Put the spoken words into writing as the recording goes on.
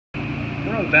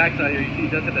One on the back side here, you see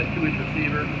it does have that 2-inch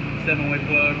receiver, 7-way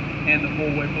plug, and the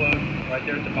 4-way plug right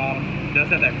there at the bottom. It does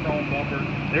have that chrome bumper.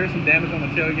 There is some damage on the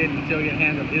tailgate, and the tailgate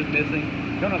handle is missing.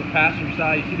 Going on the passenger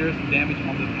side, you see there is some damage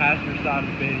on the passenger side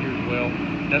of the bed here as well.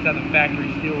 It does have the factory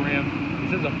steel rim.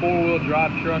 This is a 4-wheel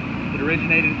drive truck. It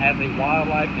originated as a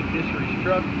wildlife and fisheries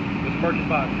truck. It was purchased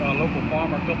by a local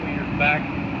farmer a couple years back.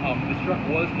 This truck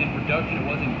was in production, it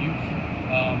was in use.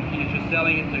 He is just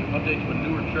selling it to update to a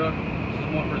newer truck. This is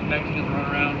one for his Mexicans to run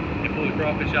around and pull the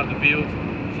crawfish out the fields.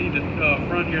 See the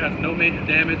front here has no major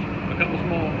damage. A couple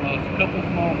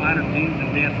small minor dings and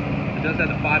dents. It does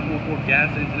have the 5.4 gas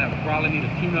engine that would probably need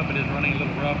a tune-up. It is running a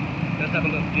little rough. It does have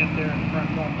a little dent there in the front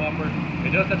bumper.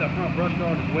 It does have that front brush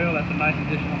guard as well. That's a nice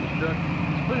addition on this truck.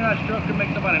 It's a pretty nice truck. Could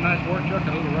make somebody a nice work truck,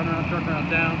 a little runaround truck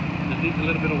around town. Just needs a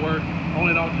little bit of work.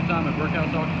 Only at auction time at Burkhouse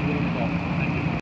Auctions, Williams.